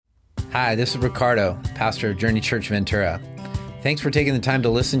Hi, this is Ricardo, pastor of Journey Church Ventura. Thanks for taking the time to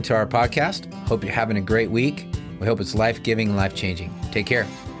listen to our podcast. Hope you're having a great week. We hope it's life-giving and life-changing. Take care.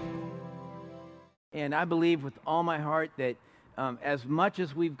 And I believe with all my heart that as much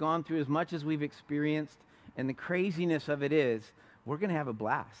as we've gone through, as much as we've experienced, and the craziness of it is, we're going to have a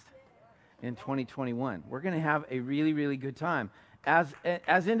blast in 2021. We're going to have a really, really good time. As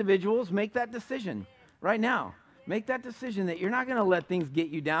individuals, make that decision right now. Make that decision that you're not going to let things get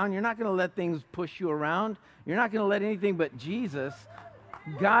you down. You're not going to let things push you around. You're not going to let anything but Jesus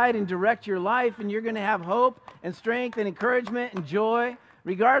guide and direct your life, and you're going to have hope and strength and encouragement and joy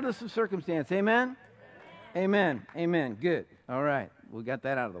regardless of circumstance. Amen? Amen. Amen. Good. All right. We got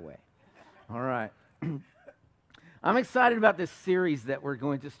that out of the way. All right. I'm excited about this series that we're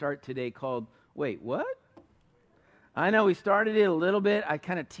going to start today called, Wait, What? I know we started it a little bit. I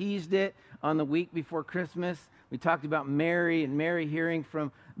kind of teased it on the week before Christmas. We talked about Mary and Mary hearing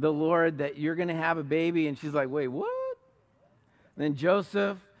from the Lord that you're going to have a baby. And she's like, wait, what? And then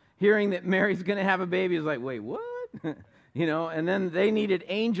Joseph hearing that Mary's going to have a baby is like, wait, what? And then they needed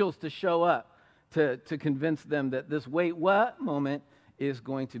angels to show up to convince them that this wait, what moment is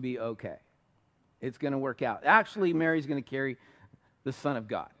going to be okay. It's going to work out. Actually, Mary's going to carry the Son of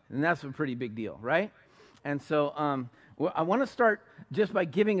God. And that's a pretty big deal, right? And so I want to start just by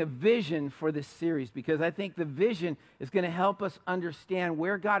giving a vision for this series, because I think the vision is going to help us understand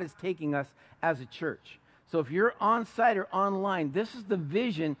where God is taking us as a church. So if you're on site or online, this is the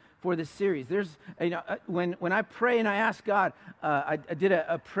vision for this series. There's, when I pray and I ask God, I did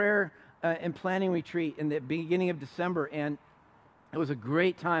a prayer and planning retreat in the beginning of December, and it was a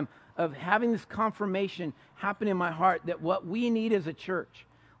great time of having this confirmation happen in my heart that what we need as a church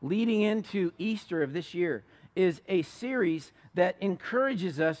leading into Easter of this year is a series that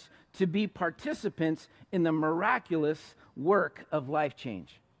encourages us to be participants in the miraculous work of life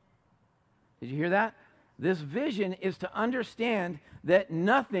change. Did you hear that? This vision is to understand that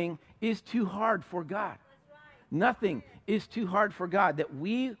nothing is too hard for God. Nothing is too hard for God, that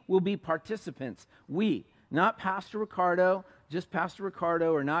we will be participants. We, not Pastor Ricardo, just Pastor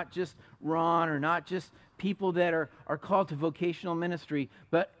Ricardo, or not just Ron, or not just people that are called to vocational ministry,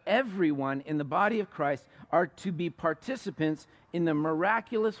 but everyone in the body of Christ are to be participants in the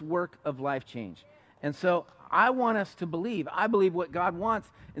miraculous work of life change. And so I want us to believe, I believe what God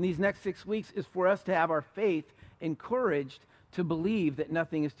wants in these next 6 weeks is for us to have our faith encouraged to believe that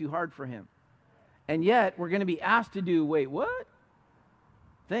nothing is too hard for him. And yet we're going to be asked to do, wait, what?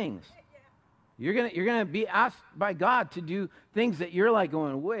 Things. You're going to be asked by God to do things that you're like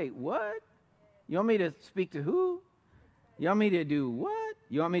going, wait, what? You want me to speak to who? You want me to do what?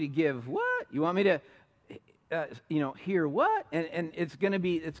 You want me to give what? You want me to, hear what? And it's going to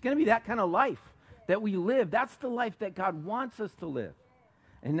be that kind of life that we live. That's the life that God wants us to live.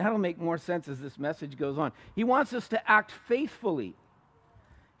 And that'll make more sense as this message goes on. He wants us to act faithfully.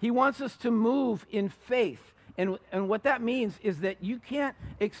 He wants us to move in faith. And what that means is that you can't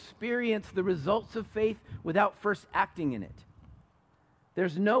experience the results of faith without first acting in it.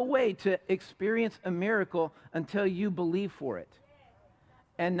 There's no way to experience a miracle until you believe for it.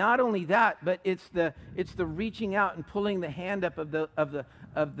 And not only that, but it's the reaching out and pulling the hand up of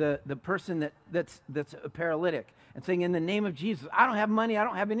the person that's a paralytic and saying, in the name of Jesus, I don't have money, I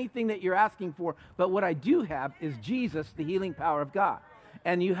don't have anything that you're asking for, but what I do have is Jesus, the healing power of God.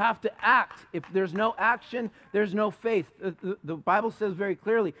 And you have to act. If there's no action, there's no faith. The Bible says very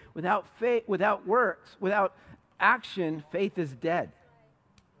clearly, without faith, without works, without action, faith is dead.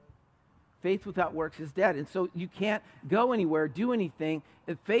 Faith without works is dead. And so you can't go anywhere, do anything.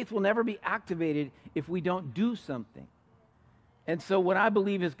 Faith will never be activated if we don't do something. And so what I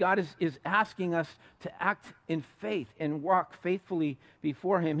believe is God is asking us to act in faith and walk faithfully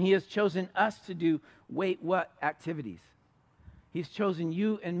before him. He has chosen us to do wait what activities. He's chosen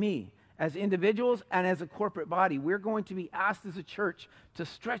you and me as individuals and as a corporate body. We're going to be asked as a church to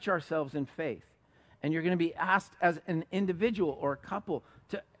stretch ourselves in faith. And you're going to be asked as an individual or a couple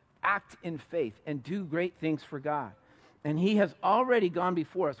to act in faith and do great things for God. And he has already gone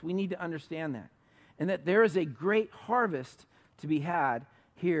before us. We need to understand that. And that there is a great harvest to be had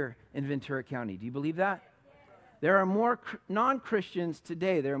here in Ventura County. Do you believe that? There are more non-Christians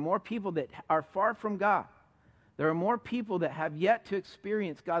today. There are more people that are far from God. There are more people that have yet to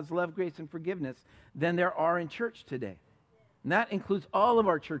experience God's love, grace, and forgiveness than there are in church today. And that includes all of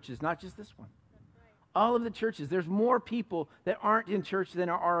our churches, not just this one. All of the churches. There's more people that aren't in church than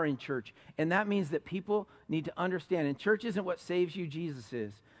are in church. And that means that people need to understand. And church isn't what saves you, Jesus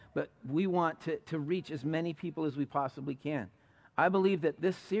is. But we want to reach as many people as we possibly can. I believe that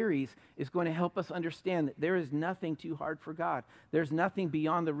this series is going to help us understand that there is nothing too hard for God. There's nothing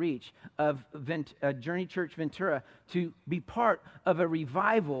beyond the reach of Journey Church Ventura to be part of a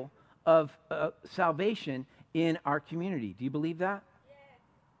revival of salvation in our community. Do you believe that? Yes.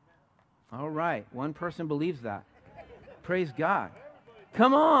 All right. One person believes that. Praise God.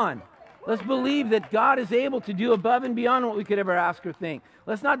 Come on. Let's believe that God is able to do above and beyond what we could ever ask or think.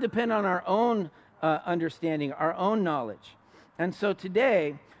 Let's not depend on our own understanding, our own knowledge. And so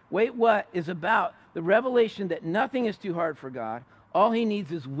today, Wait What is about the revelation that nothing is too hard for God. All he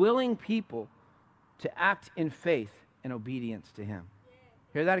needs is willing people to act in faith and obedience to him.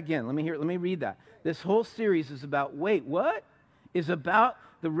 Hear that again. Let me read that. This whole series is about, wait, what? Is about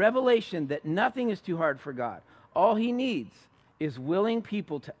the revelation that nothing is too hard for God. All he needs is willing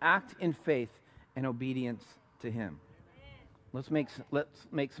people to act in faith and obedience to him. Let's make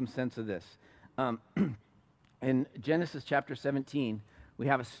some sense of this. In Genesis chapter 17, we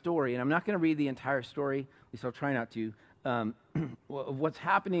have a story, and I'm not going to read the entire story, at least I'll try not to, of what's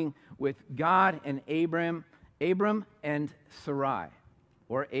happening with God and Abram and Sarai,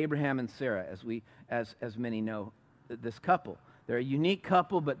 or Abraham and Sarah, as many know this couple. They're a unique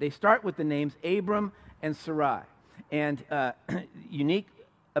couple, but they start with the names Abram and Sarai. And unique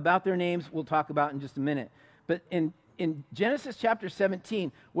about their names, we'll talk about in just a minute. But in Genesis chapter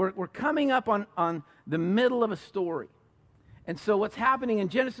 17, we're coming up on the middle of a story. And so what's happening in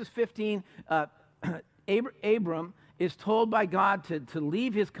Genesis 15, Abram is told by God to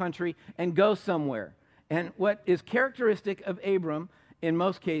leave his country and go somewhere. And what is characteristic of Abram, in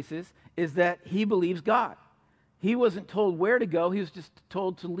most cases, is that he believes God. He wasn't told where to go. He was just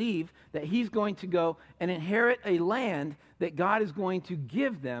told to leave, that he's going to go and inherit a land that God is going to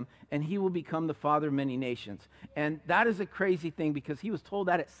give them, and he will become the father of many nations. And that is a crazy thing because he was told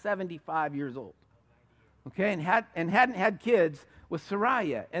that at 75 years old. Okay, and hadn't had kids with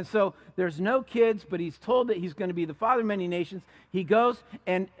Sarai yet. And so there's no kids, but he's told that he's going to be the father of many nations. He goes,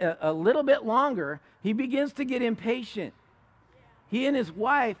 and a little bit longer, he begins to get impatient. He and his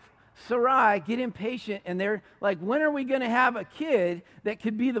wife, Sarai, get impatient, and they're like, when are we going to have a kid that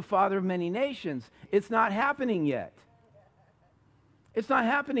could be the father of many nations? It's not happening yet. It's not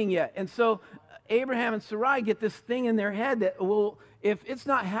happening yet. And so Abraham and Sarai get this thing in their head that, well, if it's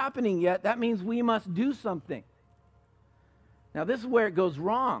not happening yet, that means we must do something. Now, this is where it goes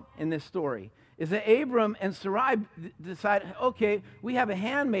wrong in this story, is that Abram and Sarai decide, okay, we have a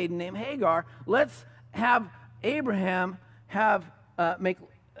handmaiden named Hagar. Let's have Abraham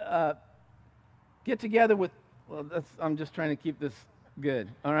get together with, I'm just trying to keep this good,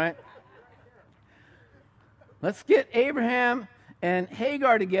 all right? Let's get Abraham and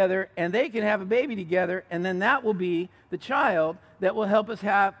Hagar together, and they can have a baby together, and then that will be the child that will help us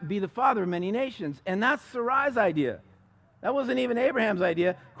be the father of many nations. And that's Sarai's idea. That wasn't even Abraham's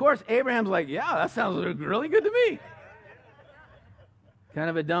idea. Of course, Abraham's like, yeah, that sounds really good to me. Kind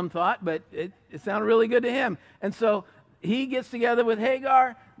of a dumb thought, but it sounded really good to him. And so he gets together with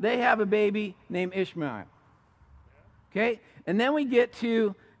Hagar. They have a baby named Ishmael. Okay? And then we get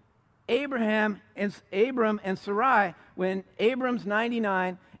to Abram and Sarai when Abram's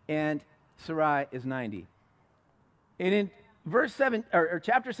 99 and Sarai is 90. And in verse 7 or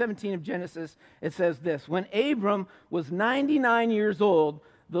chapter 17 of Genesis, it says this: when Abram was 99 years old,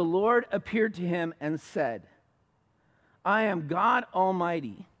 the Lord appeared to him and said, I am God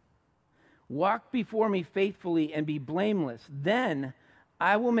Almighty. Walk before me faithfully and be blameless. Then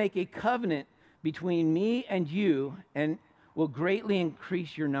I will make a covenant between me and you and will greatly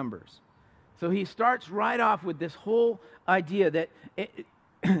increase your numbers. So he starts right off with this whole idea that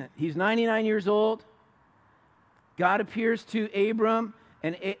he's 99 years old. God appears to Abram,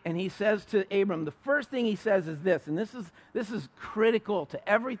 and he says to Abram, the first thing he says is this, and this is critical to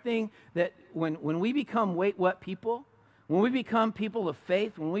everything that when we become wait what people, when we become people of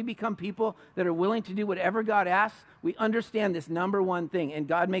faith, when we become people that are willing to do whatever God asks, we understand this number one thing, and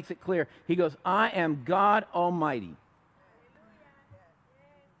God makes it clear. He goes, I am God Almighty.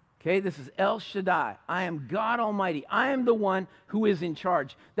 Okay, this is El Shaddai. I am God Almighty. I am the one who is in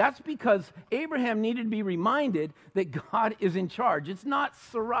charge. That's because Abraham needed to be reminded that God is in charge. It's not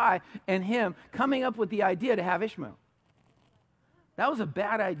Sarai and him coming up with the idea to have Ishmael. That was a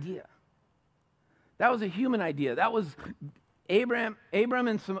bad idea. That was a human idea. That was Abram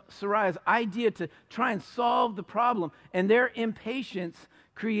and Sarai's idea to try and solve the problem. And their impatience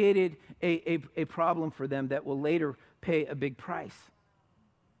created a problem for them that will later pay a big price.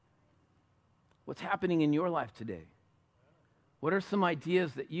 What's happening in your life today? What are some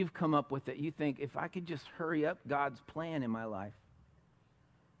ideas that you've come up with that you think, if I could just hurry up God's plan in my life?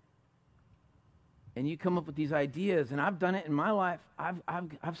 And you come up with these ideas, and I've done it in my life.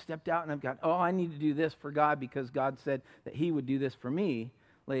 I've stepped out and I've got, oh, I need to do this for God because God said that he would do this for me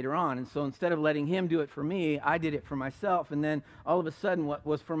later on. And so instead of letting him do it for me, I did it for myself. And then all of a sudden what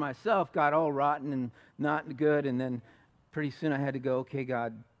was for myself got all rotten and not good. And then pretty soon I had to go, okay,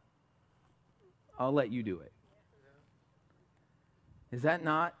 God, I'll let you do it. Is that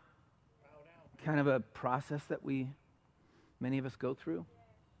not kind of a process that many of us go through?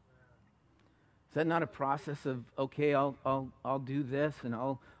 Is that not a process of, okay, I'll do this and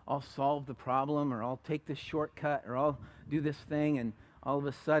I'll solve the problem, or I'll take this shortcut, or I'll do this thing, and all of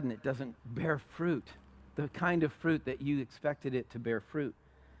a sudden it doesn't bear fruit, the kind of fruit that you expected it to bear fruit.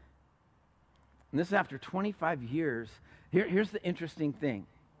 And this is after 25 years. Here's the interesting thing,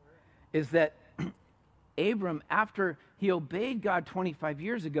 is that Abram, after he obeyed God 25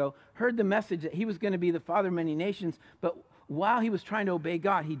 years ago, heard the message that he was going to be the father of many nations, but while he was trying to obey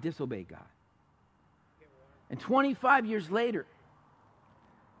God, he disobeyed God. And 25 years later,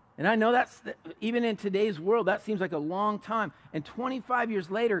 and I know even in today's world, that seems like a long time. And 25 years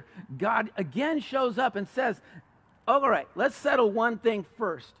later, God again shows up and says, all right, let's settle one thing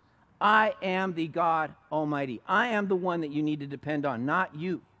first. I am the God Almighty. I am the one that you need to depend on, not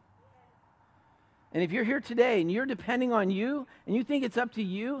you. And if you're here today and you're depending on you, and you think it's up to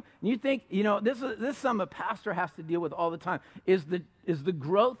you, and you think, this is something a pastor has to deal with all the time. Is the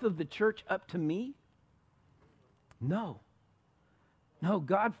growth of the church up to me? No. No,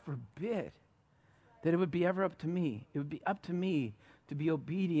 God forbid that it would be ever up to me. It would be up to me to be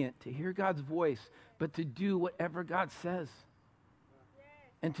obedient, to hear God's voice, but to do whatever God says.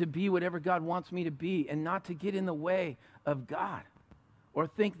 And to be whatever God wants me to be, and not to get in the way of God. Or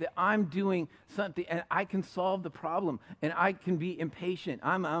think that I'm doing something and I can solve the problem, and I can be impatient.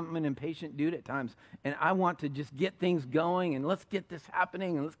 I'm an impatient dude at times, and I want to just get things going, and let's get this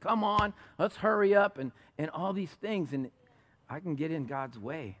happening, and let's hurry up, and all these things. And I can get in God's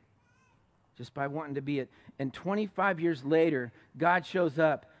way just by wanting to be it. And 25 years later, God shows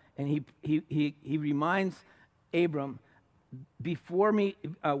up, and he reminds Abram,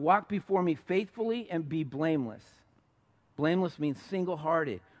 walk before me faithfully and be blameless. Blameless means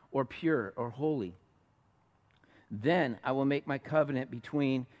single-hearted or pure or holy. Then I will make my covenant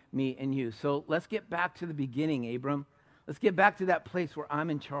between me and you. So let's get back to the beginning, Abram. Let's get back to that place where I'm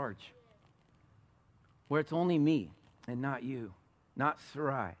in charge, where it's only me and not you, not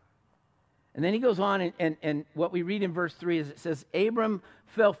Sarai. And then he goes on, and what we read in verse 3 is it says, Abram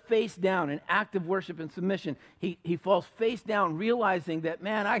fell face down in act of worship and submission. He falls face down, realizing that,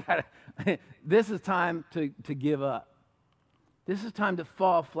 man, this is time to give up. This is time to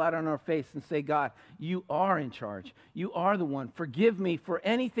fall flat on our face and say, God, you are in charge. You are the one. Forgive me for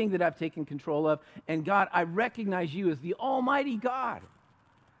anything that I've taken control of. And God, I recognize you as the Almighty God.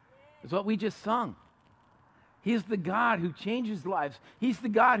 It's what we just sung. He's the God who changes lives. He's the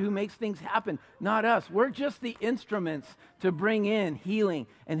God who makes things happen, not us. We're just the instruments to bring in healing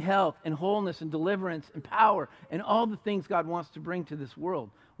and health and wholeness and deliverance and power and all the things God wants to bring to this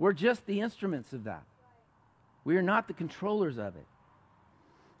world. We're just the instruments of that. We are not the controllers of it.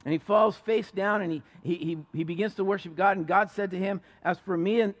 And he falls face down, and he begins to worship God. And God said to him, as for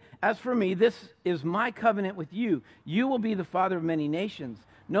me, this is my covenant with you. You will be the father of many nations.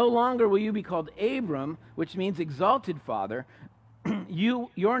 No longer will you be called Abram, which means exalted father.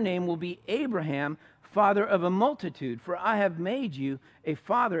 Your name will be Abraham, father of a multitude, for I have made you a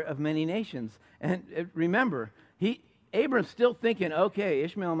father of many nations. And remember, Abram's still thinking, okay,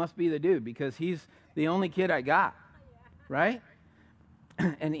 Ishmael must be the dude because he's the only kid I got, right?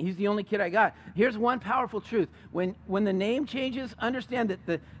 And he's the only kid I got. Here's one powerful truth. When the name changes, understand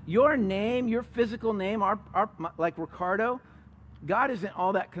that your name, your physical name, like Ricardo, God isn't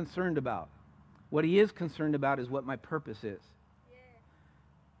all that concerned about. What he is concerned about is what my purpose is. Yeah.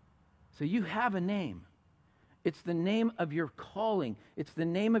 So you have a name. It's the name of your calling. It's the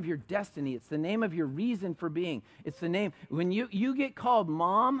name of your destiny. It's the name of your reason for being. It's the name. When you get called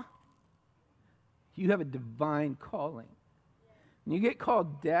mom, you have a divine calling. When you get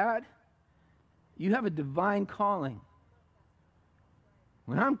called dad, you have a divine calling.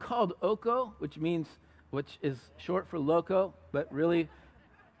 When I'm called Oko, which is short for loco, but really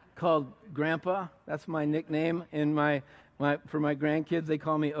called grandpa, that's my nickname for my grandkids, they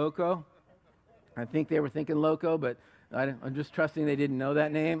call me Oko. I think they were thinking loco, but I'm just trusting they didn't know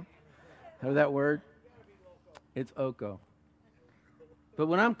that name or that word. It's Oko. But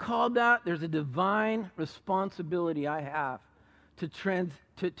when I'm called that, there's a divine responsibility I have to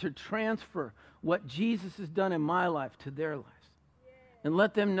transfer what Jesus has done in my life to their lives. And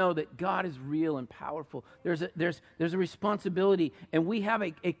let them know that God is real and powerful. There's a responsibility, and we have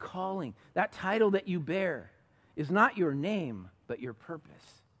a calling. That title that you bear is not your name, but your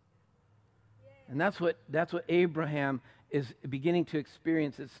purpose. And that's what Abraham is beginning to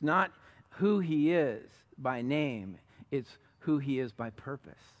experience. It's not who he is by name, it's who he is by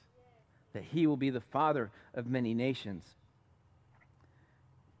purpose. That he will be the father of many nations.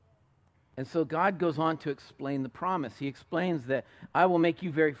 And so God goes on to explain the promise. He explains that I will make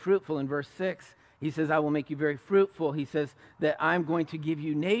you very fruitful in verse 6. He says, I will make you very fruitful. He says that I'm going to give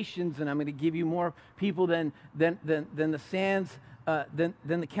you nations, and I'm going to give you more people than the sands, than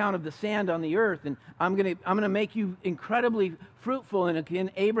the count of the sand on the earth. And I'm going to make you incredibly fruitful. And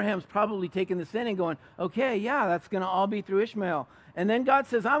again, Abraham's probably taking this in and going, okay, yeah, that's going to all be through Ishmael. And then God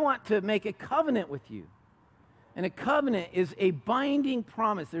says, I want to make a covenant with you. And a covenant is a binding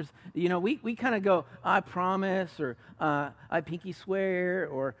promise. There's, we kind of go, I promise, or I pinky swear,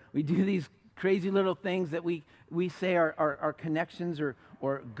 or we do these crazy little things that we say are connections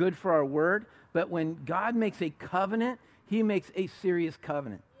or good for our word. But when God makes a covenant, he makes a serious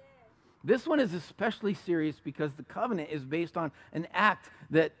covenant. This one is especially serious because the covenant is based on an act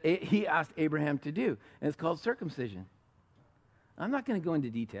that he asked Abraham to do, and it's called circumcision. I'm not going to go into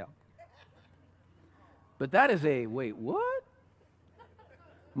detail. But that is a, wait, what?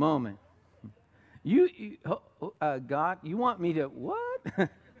 Moment. God, you want me to, what?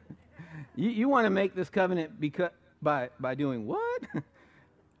 you want to make this covenant by doing what?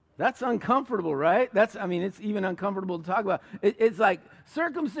 That's uncomfortable, right? It's even uncomfortable to talk about. It's like,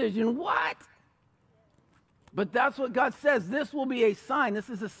 circumcision, what? But that's what God says. This will be a sign.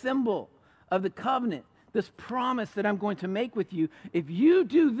 This is a symbol of the covenant. This promise that I'm going to make with you. If you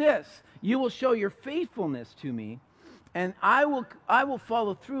do this, you will show your faithfulness to me, and I will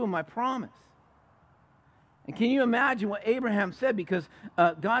follow through on my promise. And can you imagine what Abraham said? Because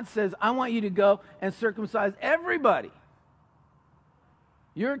God says, I want you to go and circumcise everybody.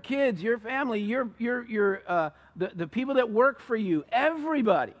 Your kids, your family, the people that work for you,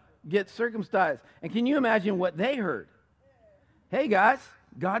 everybody gets circumcised. And can you imagine what they heard? Hey guys,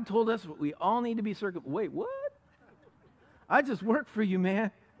 God told us we all need to be circumcised. Wait, what? I just work for you,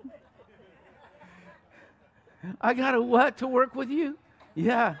 man. I got a what to work with you?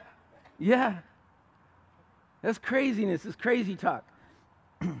 Yeah. That's craziness. It's crazy talk.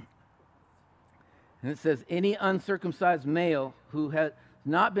 And it says, any uncircumcised male who has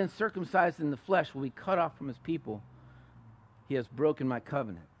not been circumcised in the flesh will be cut off from his people. He has broken my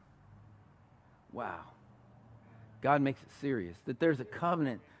covenant. Wow. God makes it serious, that there's a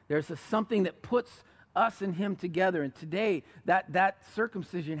covenant. There's something that puts us and him together. And today, that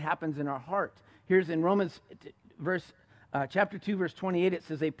circumcision happens in our heart. Here's in Romans chapter 2, verse 28, it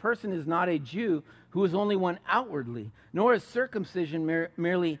says, a person is not a Jew who is only one outwardly, nor is circumcision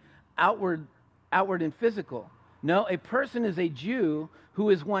merely outward and physical. No, a person is a Jew who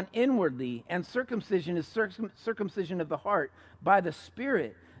is one inwardly, and circumcision is circumcision of the heart by the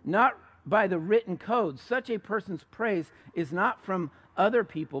Spirit, not by the written code. Such a person's praise is not from other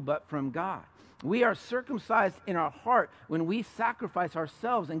people, but from God. We are circumcised in our heart when we sacrifice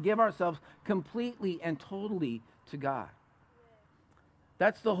ourselves and give ourselves completely and totally to God.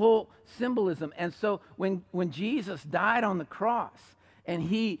 That's the whole symbolism. And so when Jesus died on the cross and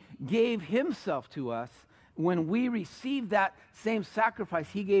he gave himself to us, when we receive that same sacrifice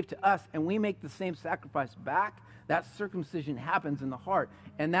he gave to us and we make the same sacrifice back, that circumcision happens in the heart.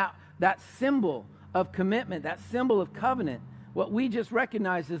 And that symbol of commitment, that symbol of covenant, what we just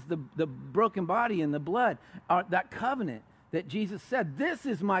recognize is the broken body and the blood, that covenant that Jesus said, this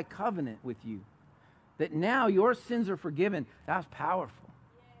is my covenant with you, that now your sins are forgiven. That's powerful.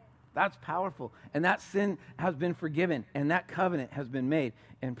 That's powerful. And that sin has been forgiven, and that covenant has been made.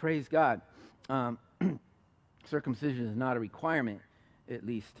 And praise God, circumcision is not a requirement, at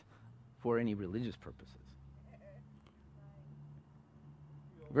least for any religious purposes.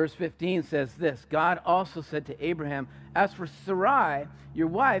 Verse 15 says this, God also said to Abraham, as for Sarai, your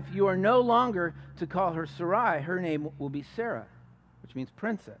wife, you are no longer to call her Sarai. Her name will be Sarah, which means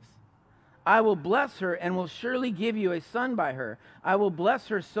princess. I will bless her and will surely give you a son by her. I will bless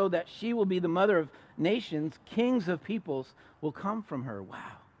her so that she will be the mother of nations. Kings of peoples will come from her. Wow.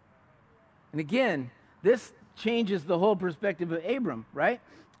 And again, this changes the whole perspective of Abram, right?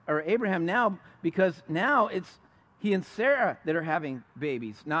 Or Abraham now, because now it's he and Sarah that are having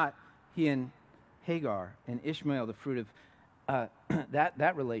babies, not he and Hagar and Ishmael, the fruit of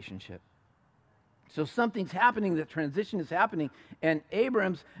that relationship. So something's happening, the transition is happening, and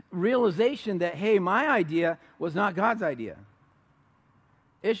Abram's realization that, hey, my idea was not God's idea.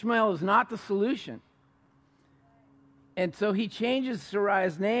 Ishmael is not the solution. And so he changes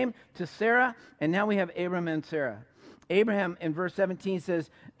Sarai's name to Sarah, and now we have Abraham and Sarah. Abraham, in verse 17, says,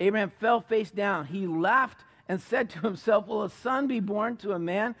 Abraham fell face down. He laughed and said to himself, will a son be born to a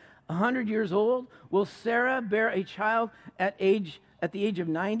man 100 years old? Will Sarah bear a child at the age of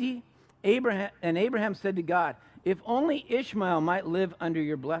 90? Abraham said to God, if only Ishmael might live under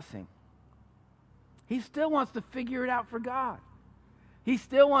your blessing. He still wants to figure it out for God. He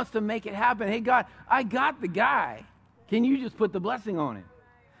still wants to make it happen. Hey, God, I got the guy. Can you just put the blessing on it?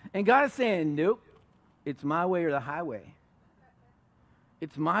 And God is saying, nope, it's my way or the highway.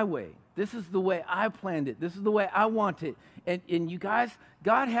 It's my way. This is the way I planned it. This is the way I want it. And you guys,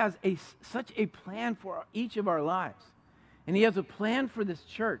 God has such a plan for each of our lives. And he has a plan for this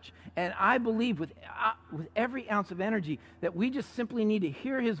church. And I believe with every ounce of energy that we just simply need to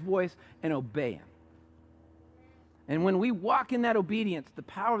hear his voice and obey him. And when we walk in that obedience, the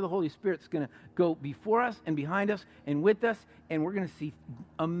power of the Holy Spirit is going to go before us and behind us and with us, and we're going to see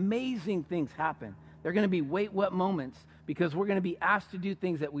amazing things happen. They're going to be wait what moments, because we're going to be asked to do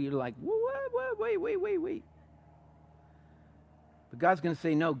things that we're like, wait. But God's going to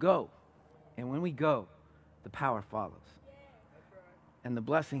say, no, go. And when we go, the power follows. And the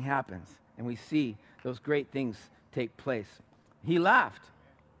blessing happens, and we see those great things take place. He laughed.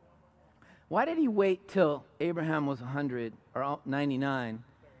 Why did he wait till Abraham was 100 or 99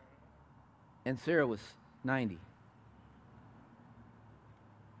 and Sarah was 90?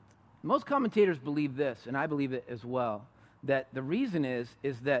 Most commentators believe this, and I believe it as well, that the reason is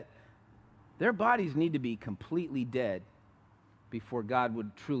that their bodies need to be completely dead before God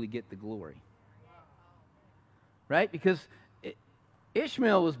would truly get the glory. Right? Because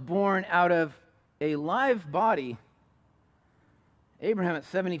Ishmael was born out of a live body. Abraham at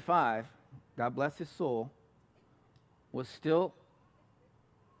 75, God bless his soul, was still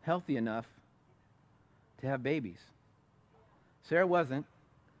healthy enough to have babies. Sarah wasn't.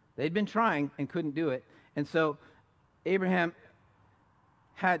 They'd been trying and couldn't do it. And so Abraham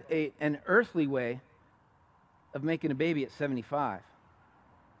had an earthly way of making a baby at 75.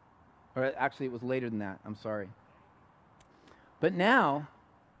 Or actually, it was later than that. I'm sorry. But now,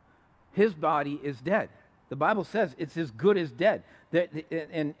 his body is dead. The Bible says it's as good as dead.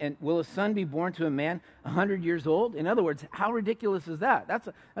 And will a son be born to a man 100 years old? In other words, how ridiculous is that? That's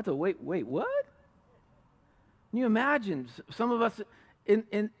a wait, what? Can you imagine some of us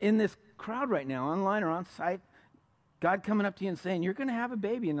in this crowd right now, online or on site, God coming up to you and saying, you're going to have a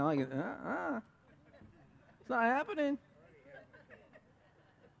baby. And they're like, it's not happening.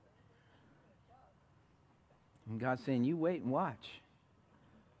 And God's saying, you wait and watch.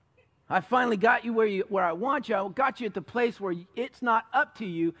 I finally got you where I want you. I got you at the place where it's not up to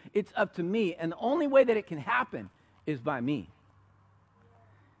you, it's up to me. And the only way that it can happen is by me.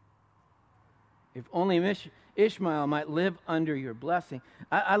 If only Ishmael might live under your blessing.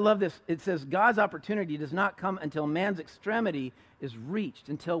 I love this. It says God's opportunity does not come until man's extremity is reached,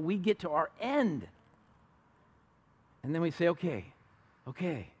 until we get to our end. And then we say, okay.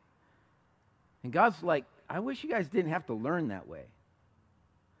 And God's like, I wish you guys didn't have to learn that way.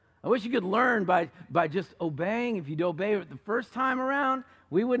 I wish you could learn by just obeying. If you'd obey it the first time around,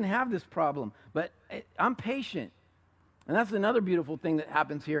 we wouldn't have this problem. But I'm patient. And that's another beautiful thing that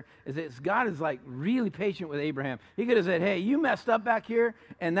happens here, is that God is like really patient with Abraham. He could have said, hey, you messed up back here,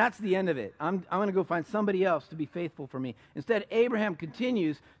 and that's the end of it. I'm going to go find somebody else to be faithful for me. Instead, Abraham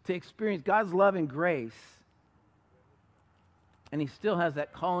continues to experience God's love and grace. And he still has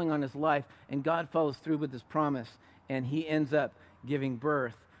that calling on his life, and God follows through with his promise, and he ends up giving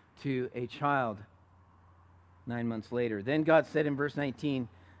birth to a child 9 months later. Then God said in verse 19,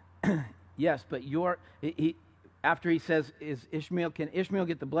 yes, but after he says, can Ishmael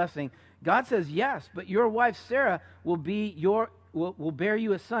get the blessing? God says, yes, but your wife Sarah will bear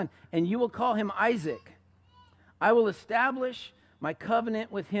you a son, and you will call him Isaac. I will establish my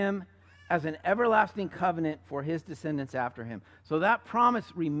covenant with him as an everlasting covenant for his descendants after him. So that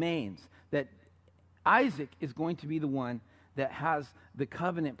promise remains, that Isaac is going to be the one that has the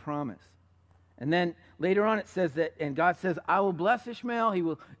covenant promise. And then later on it says that, and God says, I will bless Ishmael. He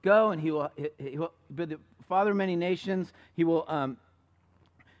will go and he will be the father of many nations. He will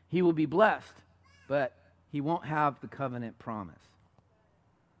be blessed, but he won't have the covenant promise.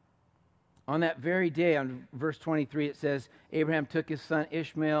 On that very day, on verse 23, it says, Abraham took his son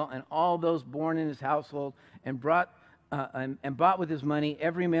Ishmael and all those born in his household and bought with his money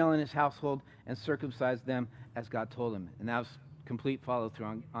every male in his household and circumcised them as God told him. And that was complete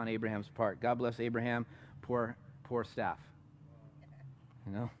follow-through on Abraham's part. God bless Abraham, poor staff.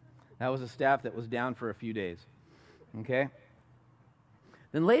 You know, that was a staff that was down for a few days. Okay?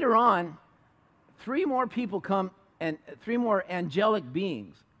 Then later on, 3 more people come and three more angelic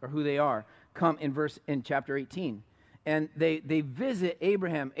beings, or who they are, come in chapter 18. And they visit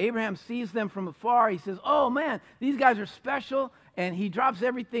Abraham. Abraham sees them from afar. He says, oh man, these guys are special. And he drops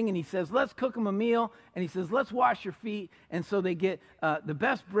everything and he says, let's cook them a meal. And he says, let's wash your feet. And so they get the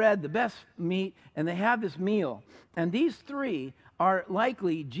best bread, the best meat, and they have this meal. And these three are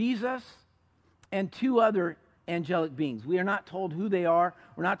likely Jesus and two other angelic beings. We are not told who they are.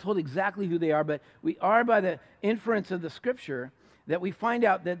 We're not told exactly who they are, but we are, by the inference of the scripture, that we find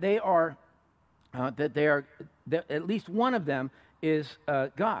out that they are, that at least one of them is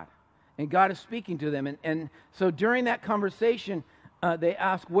God. And God is speaking to them. And so during that conversation, they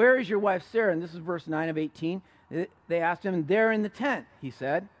ask, where is your wife Sarah? And this is verse 9 of 18. They asked him, they're in the tent, he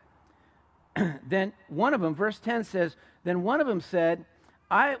said. Then one of them, verse 10 says, then one of them said,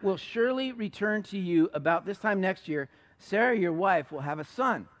 I will surely return to you about this time next year. Sarah, your wife, will have a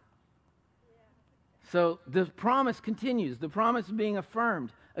son. So the promise continues. The promise is being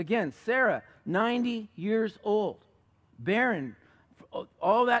affirmed. Again, Sarah, 90 years old, barren,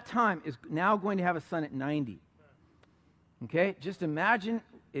 all that time, is now going to have a son at 90. Okay? Just imagine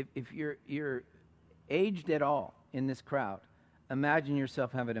if you're aged at all in this crowd. Imagine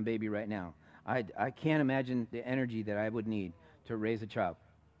yourself having a baby right now. I can't imagine the energy that I would need to raise a child.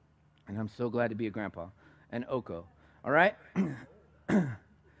 And I'm so glad to be a grandpa. And Oko. All right?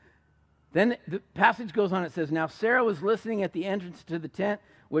 Then the passage goes on. It says, now Sarah was listening at the entrance to the tent,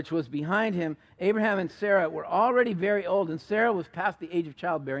 which was behind him. Abraham and Sarah were already very old, and Sarah was past the age of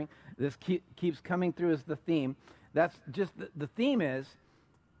childbearing. This keeps coming through as the theme. That's just the theme is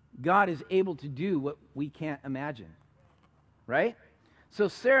God is able to do what we can't imagine. Right? So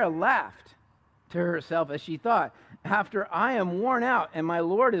Sarah laughed to herself as she thought, after I am worn out and my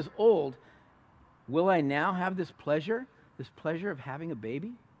Lord is old, will I now have this pleasure of having a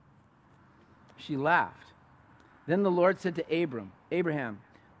baby? She laughed. Then the Lord said to Abraham,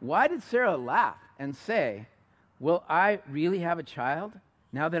 why did Sarah laugh and say, will I really have a child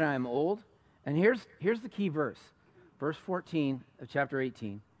now that I am old? And here's the key verse. Verse 14 of chapter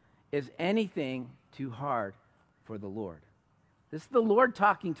 18. Is anything too hard for the Lord? This is the Lord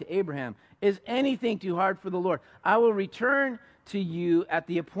talking to Abraham. Is anything too hard for the Lord? I will return to you at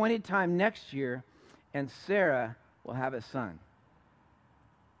the appointed time next year, and Sarah will have a son.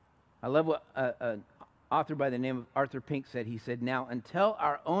 I love what an author by the name of Arthur Pink said. He said, now, until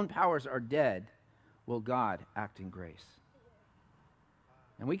our own powers are dead, will God act in grace.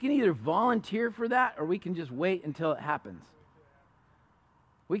 And we can either volunteer for that, or we can just wait until it happens.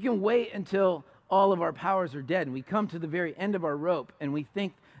 We can wait until all of our powers are dead, and we come to the very end of our rope, and we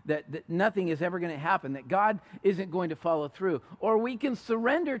think that nothing is ever going to happen, that God isn't going to follow through. Or we can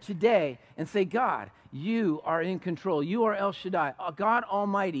surrender today and say, God, you are in control. You are El Shaddai, God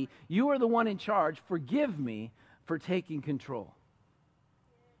Almighty. You are the one in charge. Forgive me for taking control.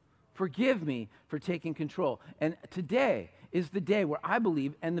 Forgive me for taking control. And today is the day where I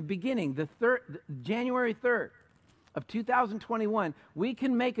believe, and the beginning, January 3rd of 2021, we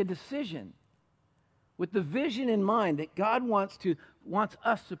can make a decision with the vision in mind that God wants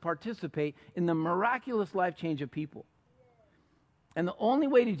us to participate in the miraculous life change of people. And the only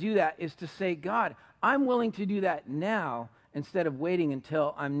way to do that is to say, God, I'm willing to do that now instead of waiting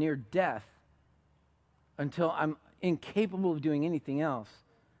until I'm near death, until I'm incapable of doing anything else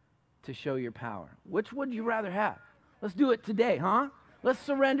to show your power. Which would you rather have? Let's do it today, huh? Let's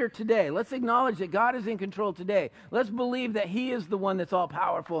surrender today. Let's acknowledge that God is in control today. Let's believe that He is the one that's all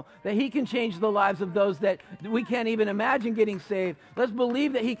powerful, that He can change the lives of those that we can't even imagine getting saved. Let's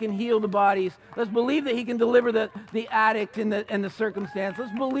believe that He can heal the bodies. Let's believe that He can deliver the addict in the circumstance.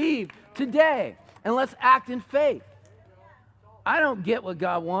 Let's believe today, and let's act in faith. I don't get what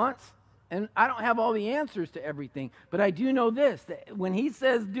God wants, and I don't have all the answers to everything, but I do know this, that when He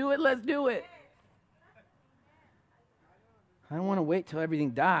says do it, let's do it. I don't want to wait till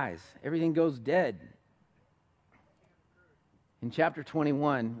everything dies, everything goes dead. In chapter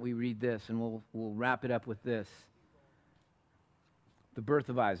 21, we read this, and we'll wrap it up with this. The birth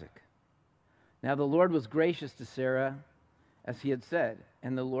of Isaac. Now the Lord was gracious to Sarah, as He had said,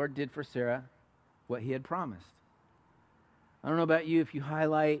 and the Lord did for Sarah what He had promised. I don't know about you, if you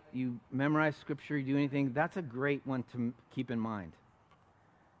highlight, you memorize Scripture, you do anything, that's a great one to keep in mind.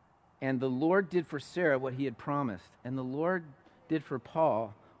 And the Lord did for Sarah what He had promised, and the Lord did for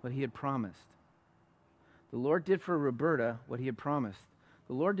Paul what He had promised. The Lord did for Roberta what He had promised.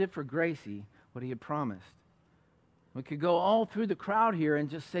 The Lord did for Gracie what He had promised. We could go all through the crowd here and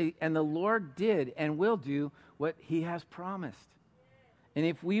just say, and the Lord did and will do what He has promised. And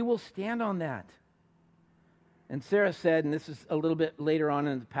if we will stand on that. And Sarah said, and this is a little bit later on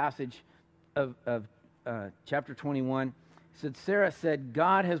in the passage of chapter 21. It said, Sarah said,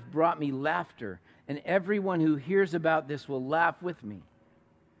 God has brought me laughter, and everyone who hears about this will laugh with me.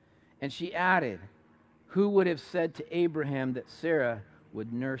 And she added, who would have said to Abraham that Sarah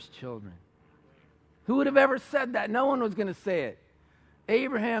would nurse children? Who would have ever said that? No one was going to say it.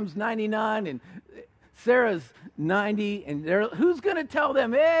 Abraham's 99 and Sarah's 90, and who's going to tell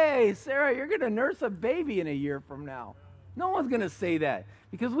them, hey, Sarah, you're going to nurse a baby in a year from now? No one's going to say that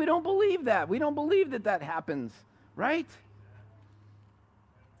because we don't believe that. We don't believe that that happens, right?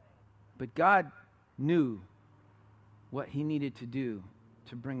 But God knew what he needed to do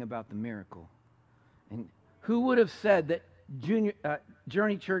to bring about the miracle. And who would have said that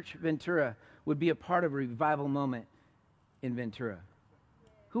Journey Church Ventura would be a part of a revival moment in Ventura?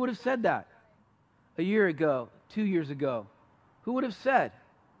 Who would have said that a year ago, 2 years ago? Who would have said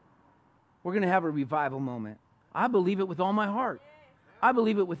we're going to have a revival moment? I believe it with all my heart. I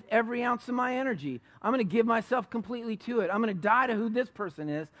believe it with every ounce of my energy. I'm going to give myself completely to it. I'm going to die to who this person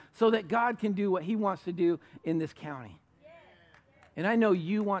is so that God can do what he wants to do in this county. And I know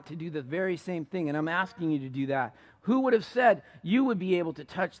you want to do the very same thing, and I'm asking you to do that. Who would have said you would be able to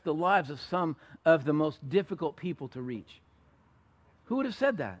touch the lives of some of the most difficult people to reach? Who would have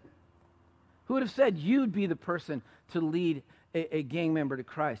said that? Who would have said you'd be the person to lead a gang member to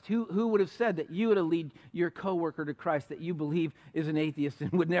Christ? Who would have said that you would lead your coworker to Christ that you believe is an atheist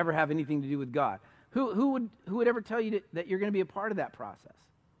and would never have anything to do with God? Who would ever tell you that you're going to be a part of that process?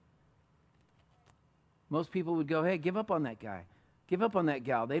 Most people would go, hey, give up on that guy. Give up on that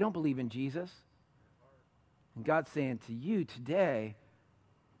gal. They don't believe in Jesus. And God's saying to you today,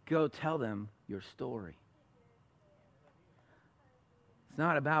 go tell them your story. It's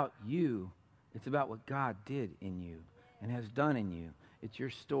not about you. It's about what God did in you and has done in you. It's your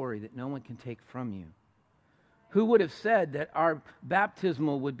story that no one can take from you. Who would have said that our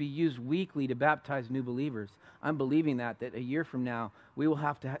baptismal would be used weekly to baptize new believers? I'm believing that a year from now, we will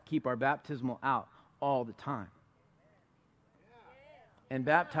have to keep our baptismal out all the time. And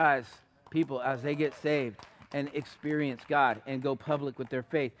baptize people as they get saved and experience God and go public with their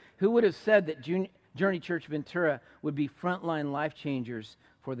faith. Who would have said that Journey Church Ventura would be frontline life changers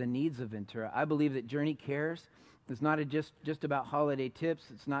for the needs of Ventura? I believe that Journey Cares is not just about holiday tips.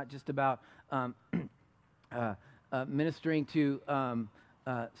 It's not just about ministering to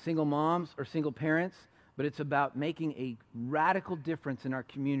single moms or single parents, but it's about making a radical difference in our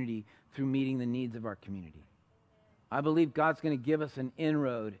community through meeting the needs of our community. I believe God's going to give us an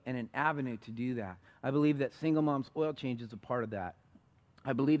inroad and an avenue to do that. I believe that Single Moms Oil Change is a part of that.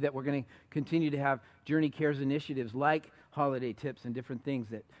 I believe that we're going to continue to have Journey Cares initiatives like holiday tips and different things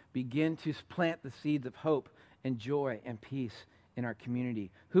that begin to plant the seeds of hope and joy and peace in our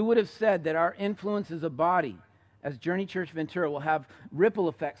community. Who would have said that our influence as a body, as Journey Church Ventura, will have ripple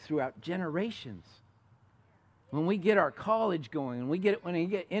effects throughout generations? When we get our college going, and when we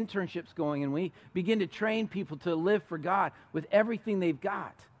get internships going, and we begin to train people to live for God with everything they've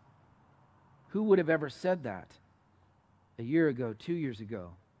got. Who would have ever said that a year ago, 2 years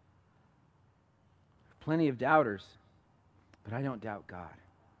ago? Plenty of doubters, but I don't doubt God.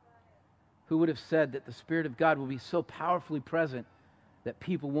 Who would have said that the Spirit of God will be so powerfully present that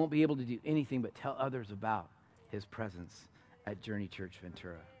people won't be able to do anything but tell others about his presence at Journey Church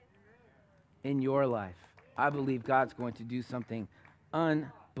Ventura? In your life, I believe God's going to do something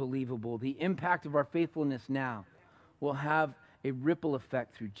unbelievable. The impact of our faithfulness now will have a ripple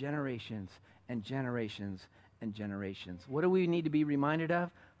effect through generations and generations and generations. What do we need to be reminded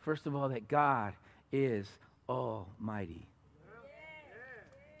of? First of all, that God is almighty.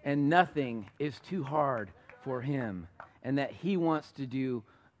 And nothing is too hard for him. And that he wants to do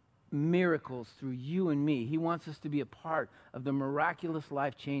miracles through you and me. He wants us to be a part of the miraculous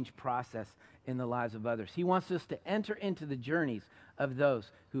life change process in the lives of others. He wants us to enter into the journeys of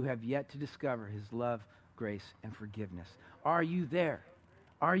those who have yet to discover his love, grace, and forgiveness. Are you there?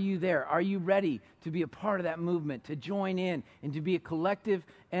 Are you there? Are you ready to be a part of that movement, to join in and to be a collective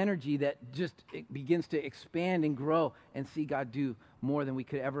energy that just begins to expand and grow and see God do more than we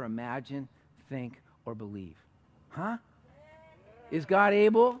could ever imagine, think, or believe? Huh? Is God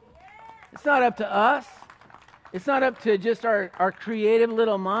able? It's not up to us. It's not up to just our creative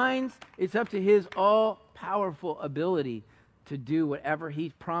little minds. It's up to his all-powerful ability to do whatever he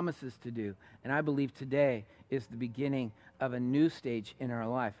promises to do. And I believe today is the beginning of a new stage in our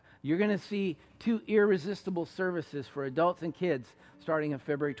life. You're going to see 2 irresistible services for adults and kids starting on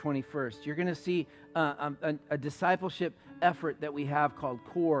February 21st. You're going to see a discipleship effort that we have called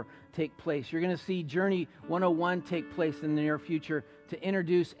CORE take place. You're going to see Journey 101 take place in the near future to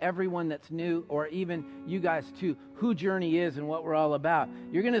introduce everyone that's new, or even you guys, to who Journey is and what we're all about.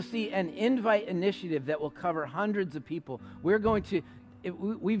 You're going to see an invite initiative that will cover hundreds of people.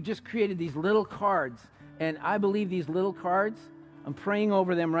 We've just created these little cards, and I believe these little cards, I'm praying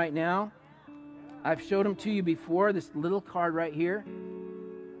over them right now. I've showed them to you before, this little card right here.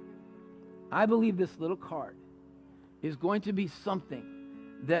 I believe this little card is going to be something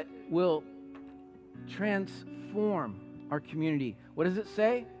that will transform our community. What does it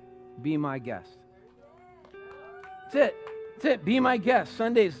say? Be my guest. That's it. Be my guest.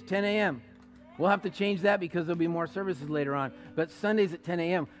 Sundays, 10 a.m. We'll have to change that because there'll be more services later on. But Sundays at 10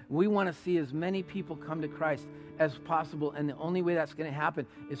 a.m., we want to see as many people come to Christ as possible. And the only way that's going to happen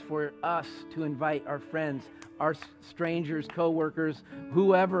is for us to invite our friends, our strangers, co-workers,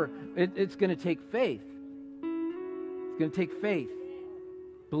 whoever. It's going to take faith. It's going to take faith,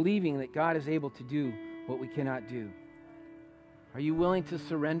 believing that God is able to do what we cannot do. Are you willing to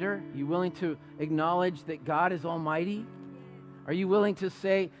surrender? Are you willing to acknowledge that God is almighty? Are you willing to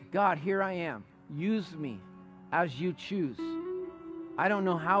say, God, here I am. Use me as you choose. I don't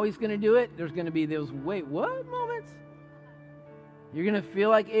know how he's going to do it. There's going to be those wait, what moments? You're going to feel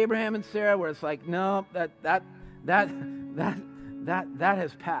like Abraham and Sarah, where it's like, no, that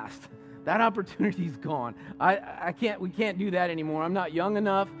has passed. That opportunity's gone. We can't do that anymore. I'm not young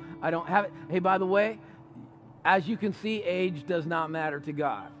enough. I don't have it. Hey, by the way, as you can see, age does not matter to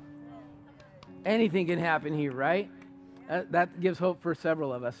God. Anything can happen here, right? That gives hope for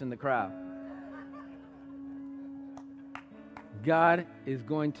several of us in the crowd. God is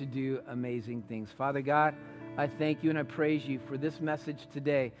going to do amazing things. Father God, I thank you and I praise you for this message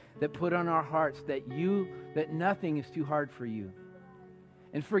today that put on our hearts that nothing is too hard for you.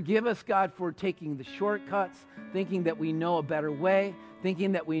 And forgive us, God, for taking the shortcuts, thinking that we know a better way,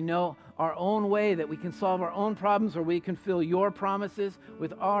 thinking that we know our own way, that we can solve our own problems, or we can fill your promises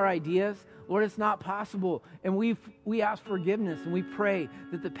with our ideas. Lord, it's not possible. And we ask forgiveness, and we pray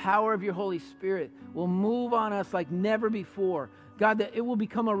that the power of your Holy Spirit will move on us like never before. God, that it will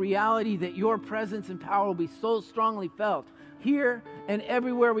become a reality that your presence and power will be so strongly felt here and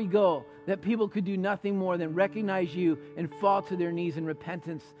everywhere we go, that people could do nothing more than recognize you and fall to their knees in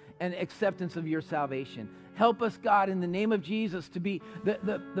repentance and acceptance of your salvation. Help us, God, in the name of Jesus, to be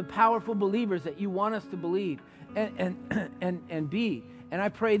the powerful believers that you want us to believe and be. And I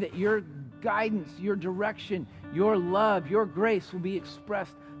pray that your guidance, your direction, your love, your grace will be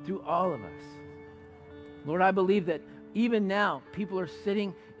expressed through all of us. Lord, I believe that even now, people are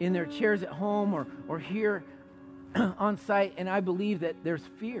sitting in their chairs at home or here on site, and I believe that there's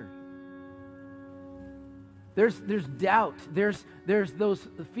fear. There's doubt. There's those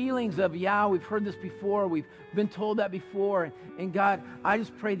feelings of, yeah, we've heard this before. We've been told that before. And God, I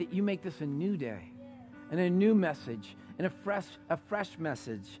just pray that you make this a new day and a new message and a fresh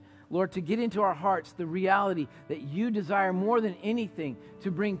message. Lord, to get into our hearts the reality that you desire more than anything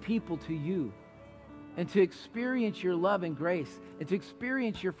to bring people to you and to experience your love and grace and to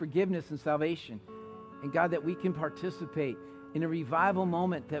experience your forgiveness and salvation. And God, that we can participate in a revival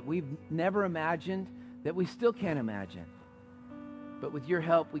moment that we've never imagined, that we still can't imagine. But with your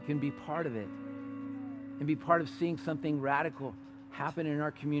help, we can be part of it and be part of seeing something radical happen in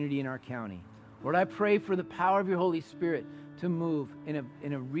our community, in our county. Lord, I pray for the power of your Holy Spirit to move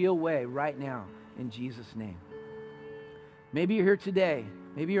in a real way right now, in Jesus' name. Maybe you're here today.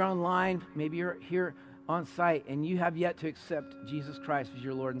 Maybe you're online. Maybe you're here on site, and you have yet to accept Jesus Christ as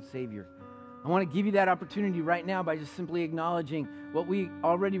your Lord and Savior. I want to give you that opportunity right now by just simply acknowledging what we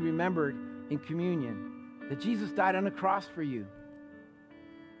already remembered in communion, that Jesus died on the cross for you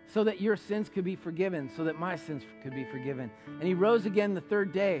so that your sins could be forgiven, so that my sins could be forgiven. And he rose again the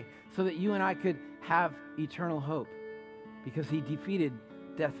third day so that you and I could have eternal hope, because he defeated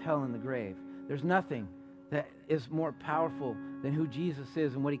death, hell, and the grave. There's nothing that is more powerful than who Jesus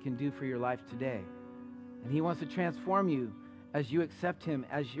is and what he can do for your life today. And he wants to transform you as you accept him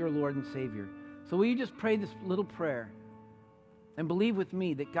as your Lord and Savior. So will you just pray this little prayer and believe with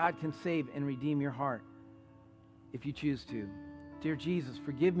me that God can save and redeem your heart if you choose to. Dear Jesus,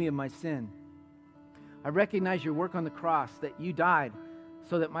 forgive me of my sin. I recognize your work on the cross, that you died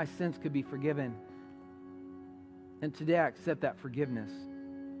so that my sins could be forgiven. And today I accept that forgiveness.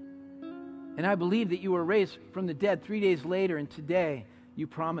 And I believe that you were raised from the dead 3 days later, and today you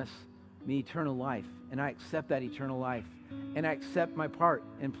promise me eternal life. And I accept that eternal life. And I accept my part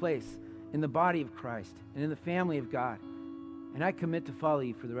and place in the body of Christ and in the family of God. And I commit to follow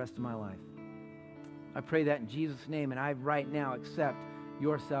you for the rest of my life. I pray that in Jesus' name, and I right now accept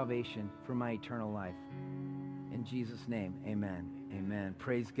your salvation for my eternal life. In Jesus' name, amen. Amen.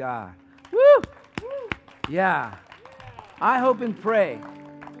 Praise God. Woo! Yeah. I hope and pray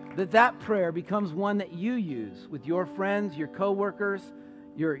that that prayer becomes one that you use with your friends, your coworkers,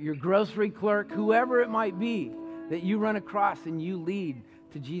 your grocery clerk, whoever it might be, that you run across and you lead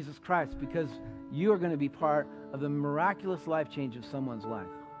to Jesus Christ, because you are going to be part of the miraculous life change of someone's life.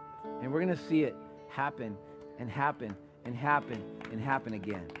 And we're going to see it happen and happen and happen and happen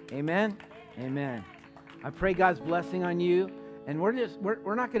again. Amen? Amen. I pray God's blessing on you. And we're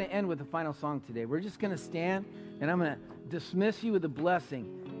not going to end with the final song today. We're just going to stand, and I'm going to dismiss you with a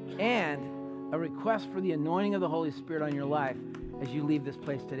blessing and a request for the anointing of the Holy Spirit on your life as you leave this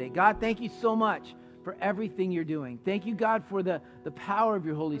place today. God, thank you so much for everything you're doing. Thank you, God, for the power of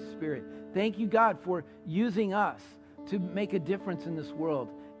your Holy Spirit. Thank you, God, for using us to make a difference in this world.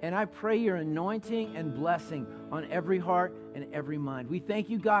 And I pray your anointing and blessing on every heart and every mind. We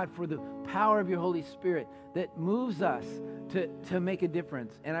thank you, God, for the power of your Holy Spirit that moves us to make a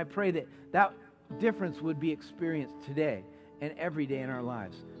difference. And I pray that that difference would be experienced today and every day in our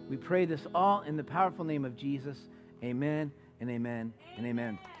lives. We pray this all in the powerful name of Jesus. Amen and amen and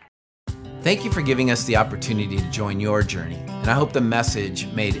amen. Thank you for giving us the opportunity to join your journey, and I hope the message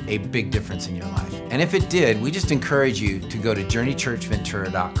made a big difference in your life. And if it did, we just encourage you to go to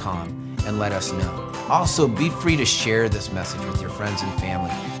journeychurchventura.com and let us know. Also, be free to share this message with your friends and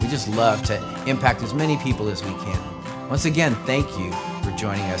family. We just love to impact as many people as we can. Once again, thank you for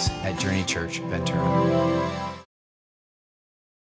joining us at Journey Church Ventura.